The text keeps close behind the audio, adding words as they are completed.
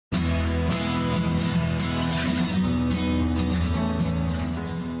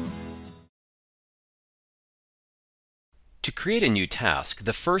To create a new task,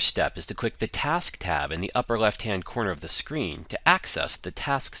 the first step is to click the Task tab in the upper left-hand corner of the screen to access the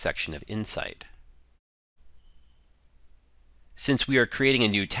Task section of Insight. Since we are creating a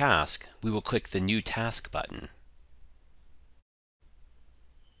new task, we will click the New Task button.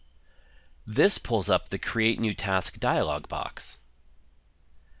 This pulls up the Create New Task dialog box.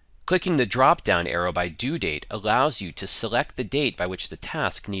 Clicking the drop-down arrow by due date allows you to select the date by which the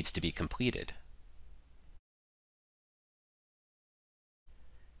task needs to be completed.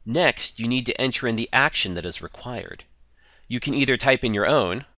 Next, you need to enter in the action that is required. You can either type in your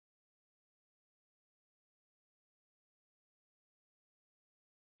own,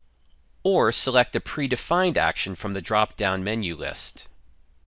 or select a predefined action from the drop-down menu list.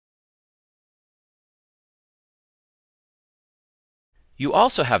 You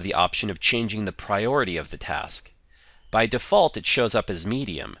also have the option of changing the priority of the task. By default, it shows up as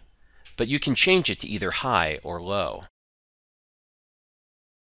medium, but you can change it to either high or low.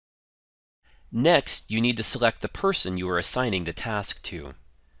 Next, you need to select the person you are assigning the task to.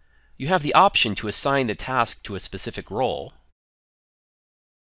 You have the option to assign the task to a specific role,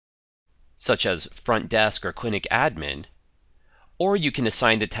 such as front desk or clinic admin, or you can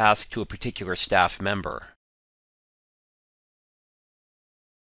assign the task to a particular staff member.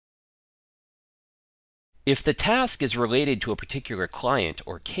 If the task is related to a particular client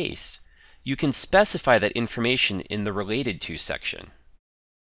or case, you can specify that information in the Related To section.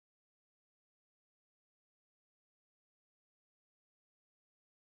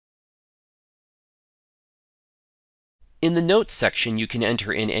 In the Notes section, you can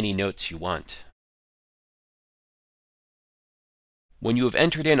enter in any notes you want. When you have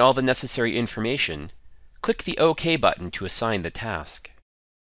entered in all the necessary information, click the OK button to assign the task.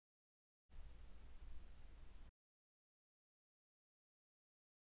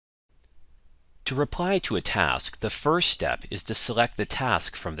 To reply to a task, the first step is to select the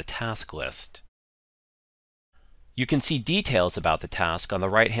task from the task list. You can see details about the task on the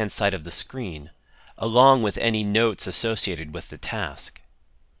right-hand side of the screen, along with any notes associated with the task.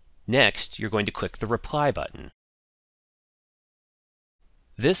 Next, you're going to click the Reply button.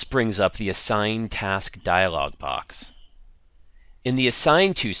 This brings up the Assign Task dialog box. In the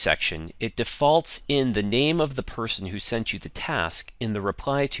Assign To section, it defaults in the name of the person who sent you the task in the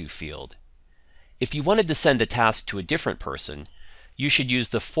Reply To field. If you wanted to send the task to a different person, you should use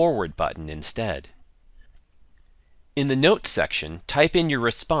the Forward button instead. In the Notes section, type in your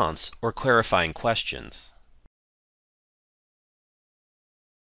response or clarifying questions.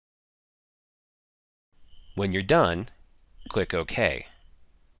 When you're done, click OK.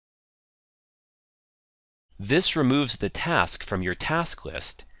 This removes the task from your task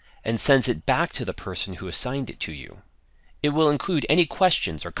list and sends it back to the person who assigned it to you. It will include any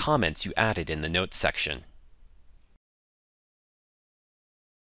questions or comments you added in the Notes section.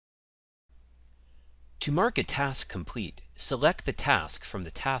 To mark a task complete, select the task from the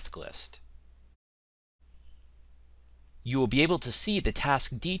task list. You will be able to see the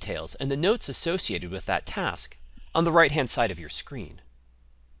task details and the notes associated with that task on the right-hand side of your screen.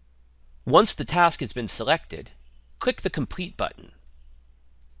 Once the task has been selected, click the Complete button.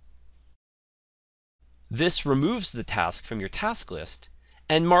 This removes the task from your task list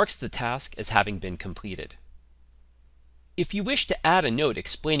and marks the task as having been completed. If you wish to add a note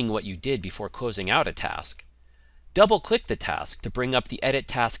explaining what you did before closing out a task, double-click the task to bring up the Edit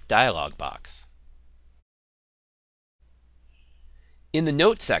Task dialog box. In the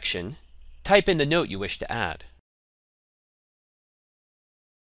Notes section, type in the note you wish to add.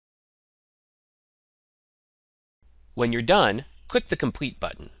 When you're done, click the Complete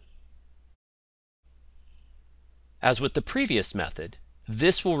button. As with the previous method,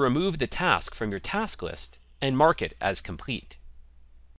 this will remove the task from your task list and mark it as complete.